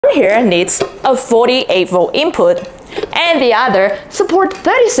one here needs a 48-volt input, and the other support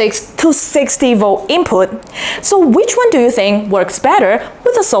 36 to 60 volt input. So which one do you think works better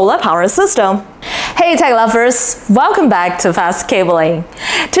with a solar power system? Hey tech lovers, welcome back to Fast Cabling.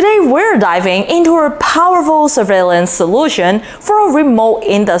 Today we're diving into a powerful surveillance solution for a remote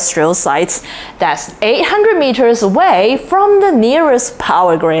industrial site that's 800 meters away from the nearest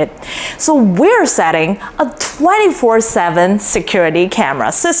power grid. So we're setting a 24/7 security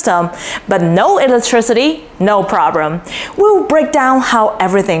camera system, but no electricity, no problem. We'll break down how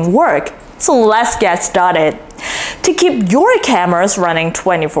everything works. So let's get started. To keep your cameras running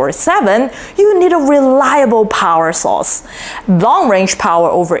 24/7, you need a reliable power source. Long-range power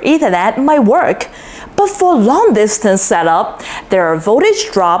over Ethernet might work, but for long-distance setup, there are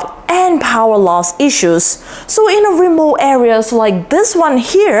voltage drop and power loss issues. So in remote areas like this one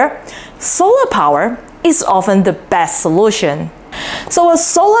here, solar power is often the best solution. So a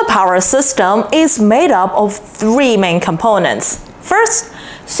solar power system is made up of three main components. First,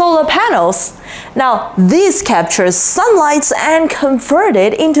 solar panels. Now, these capture sunlight and convert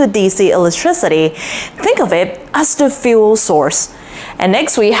it into DC electricity. Think of it as the fuel source. And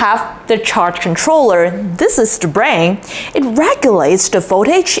next we have the charge controller. This is the brain. It regulates the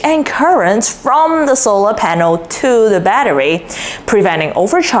voltage and currents from the solar panel to the battery, preventing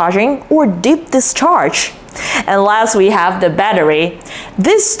overcharging or deep discharge. And last we have the battery.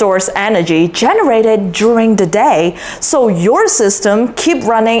 This stores energy generated during the day, so your system keep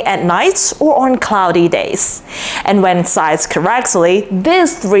running at nights or on cloudy days. And when sized correctly,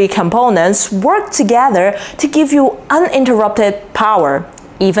 these three components work together to give you uninterrupted power,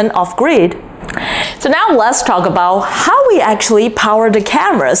 even off-grid. So now let's talk about how we actually power the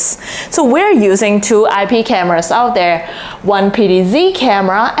cameras. So we're using two IP cameras out there, one PTZ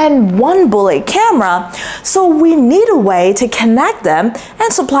camera and one bullet camera. So we need a way to connect them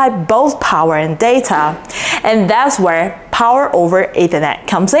and supply both power and data. And that's where Power over Ethernet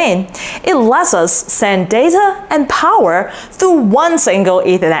comes in. It lets us send data and power through one single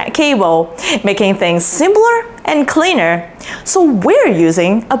Ethernet cable, making things simpler and cleaner. So we're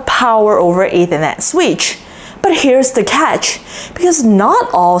using a Power over Ethernet switch. But here's the catch, because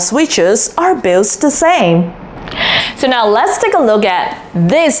not all switches are built the same. So now let's take a look at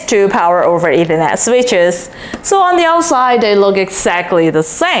these two Power over Ethernet switches. So on the outside they look exactly the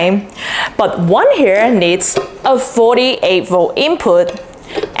same, but one here needs a 48-volt input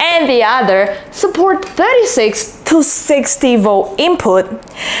and the other support 36 to 60 volt input.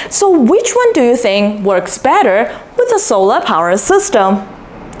 So which one do you think works better with a solar power system?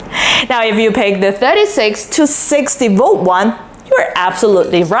 Now if you pick the 36 to 60 volt one, you're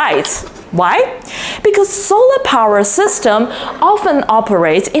absolutely right. Why? Because solar power system often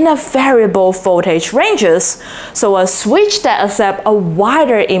operates in a variable voltage ranges. So a switch that accepts a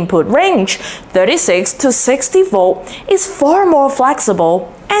wider input range, 36 to 60 volt, is far more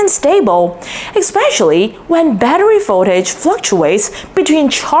flexible and stable, especially when battery voltage fluctuates between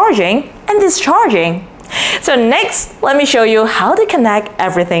charging and discharging. So next, let me show you how to connect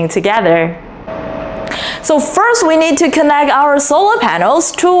everything together. So first we need to connect our solar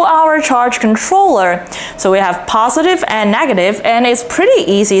panels to our charge controller. So we have positive and negative, and it's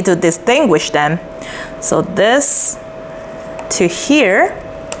pretty easy to distinguish them. So this to here,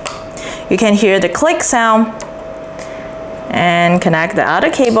 you can hear the click sound, and connect the other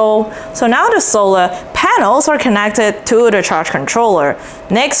cable. So now the solar panels are connected to the charge controller.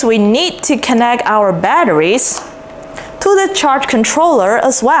 Next we need to connect our batteries to the charge controller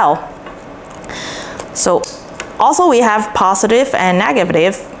as well. So also we have positive and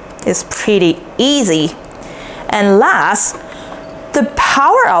negative. It's pretty easy. And last, the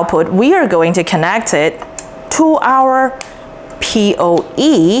power output, we are going to connect it to our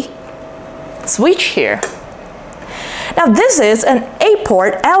PoE switch here. Now this is an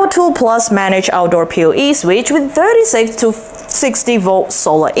 8-port L2 plus managed outdoor PoE switch with 36 to 60 volt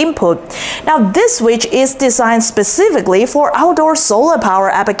solar input. Now this switch is designed specifically for outdoor solar power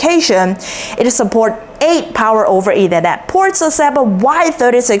application. It supports 8 Power over Ethernet ports except a wide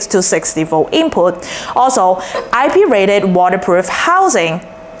 36 to 60 volt input. Also, IP rated waterproof housing.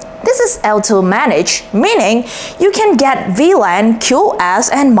 This is L2 managed, meaning you can get VLAN, QoS,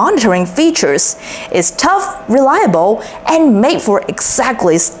 and monitoring features. It's tough, reliable, and made for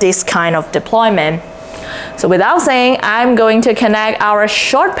exactly this kind of deployment. So without saying, I'm going to connect our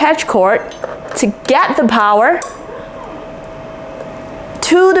short patch cord to get the power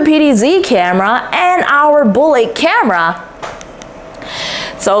to the PTZ camera and our bullet camera.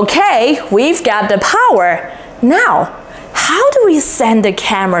 So okay, we've got the power. Now, how do we send the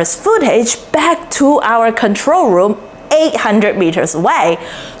camera's footage back to our control room 800 meters away.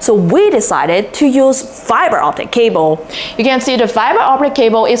 So we decided to use fiber optic cable. You can see the fiber optic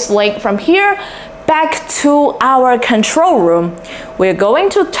cable is linked from here back to our control room. We're going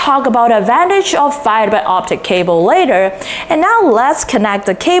to talk about the advantage of fiber optic cable later. And now let's connect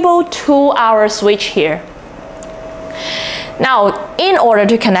the cable to our switch here. Now, in order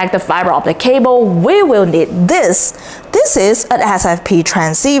to connect the fiber optic cable, we will need this. This is an SFP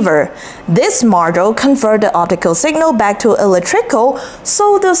transceiver. This module converts the optical signal back to electrical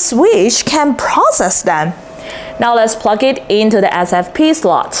so the switch can process them. Now let's plug it into the SFP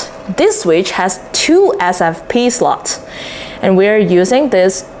slot. This switch has 2 SFP slots, and we're using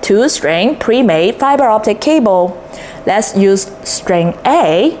this 2-string pre-made fiber optic cable. Let's use string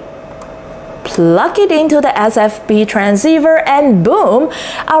A, plug it into the SFP transceiver, and boom,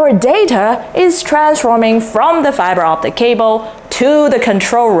 our data is transforming from the fiber optic cable to the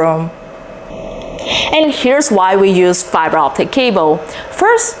control room. And here's why we use fiber optic cable.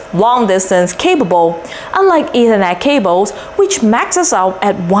 First, long distance capable, unlike Ethernet cables, which maxes out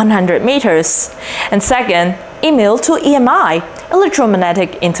at 100 meters. And second, immune to EMI,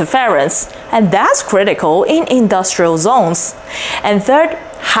 electromagnetic interference, and that's critical in industrial zones. And third,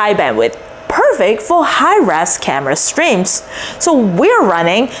 high bandwidth, perfect for high-res camera streams. So we're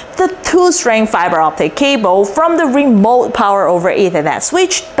running the 2-string fiber optic cable from the remote power over Ethernet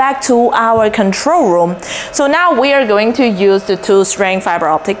switch back to our control room. So now we are going to use the 2-string fiber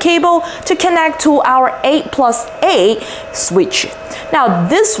optic cable to connect to our 8+8 switch. Now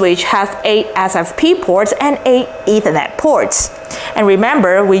this switch has 8 SFP ports and 8 Ethernet ports. And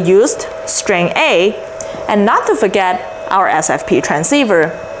remember, we used string A, and not to forget our SFP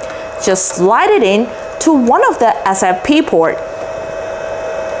transceiver. Just slide it in to one of the SFP port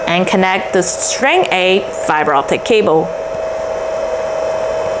and connect the string A fiber optic cable.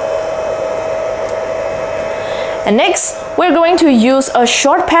 And next, we're going to use a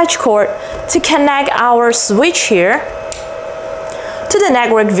short patch cord to connect our switch here to the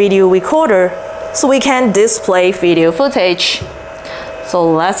network video recorder so we can display video footage.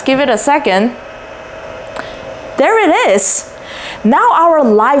 So let's give it a second. There it is. Now our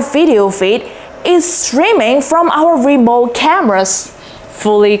live video feed is streaming from our remote cameras,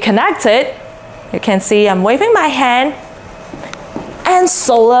 fully connected. You can see I'm waving my hand, and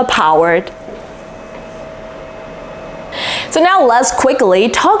solar powered. So now let's quickly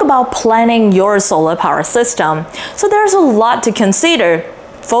talk about planning your solar power system. So there's a lot to consider: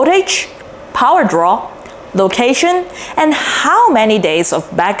 voltage, power draw, location, and how many days of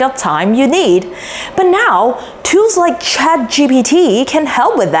backup time you need. But now, tools like ChatGPT can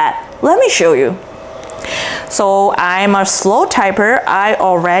help with that. Let me show you. So I'm a slow typer. I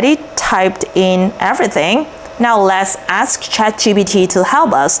already typed in everything. Now let's ask ChatGPT to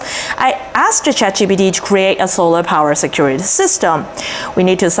help us. I asked the ChatGPT to create a solar power security system. We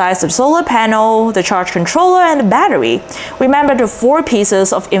need to size the solar panel, the charge controller, and the battery. Remember the 4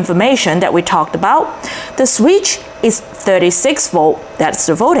 pieces of information that we talked about. The switch is 36 volt, that's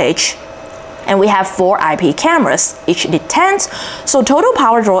the voltage. And we have 4 IP cameras, each need 10, so total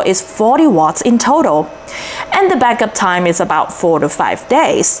power draw is 40 watts in total. And the backup time is about 4 to 5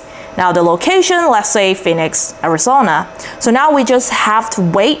 days. Now the location, let's say Phoenix, Arizona. So now we just have to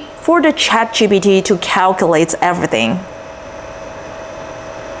wait for the ChatGPT to calculate everything.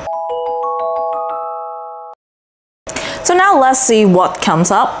 So now let's see what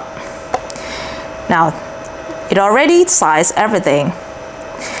comes up. Now, it already sized everything.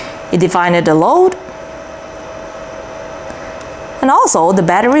 It defined the load and also the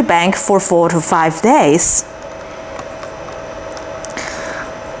battery bank for 4 to 5 days.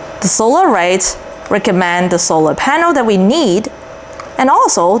 The solar rate recommend the solar panel that we need and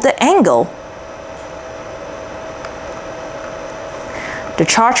also the angle. The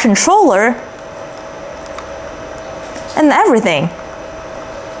charge controller and everything.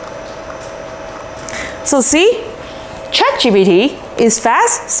 So see, ChatGPT is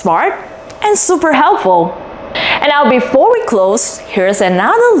fast, smart, and super helpful. And now before we close, here's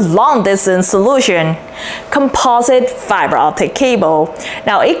another long-distance solution: composite fiber optic cable.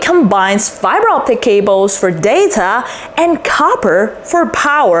 Now it combines fiber optic cables for data and copper for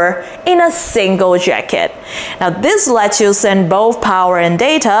power in a single jacket. Now this lets you send both power and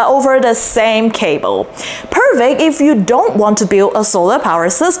data over the same cable. Perfect if you don't want to build a solar power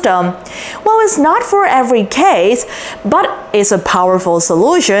system. Well, it's not for every case, but it's a powerful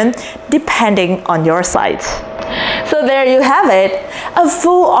solution depending on your site. So there you have it, a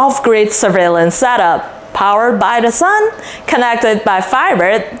full off-grid surveillance setup, powered by the sun, connected by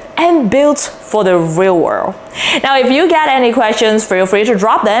fiber, and built for the real world. Now, if you got any questions, feel free to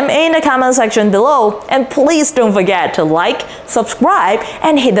drop them in the comment section below, and please don't forget to like, subscribe,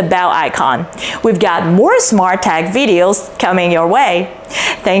 and hit the bell icon. We've got more smart tech videos coming your way.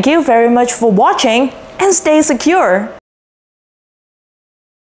 Thank you very much for watching, and stay secure.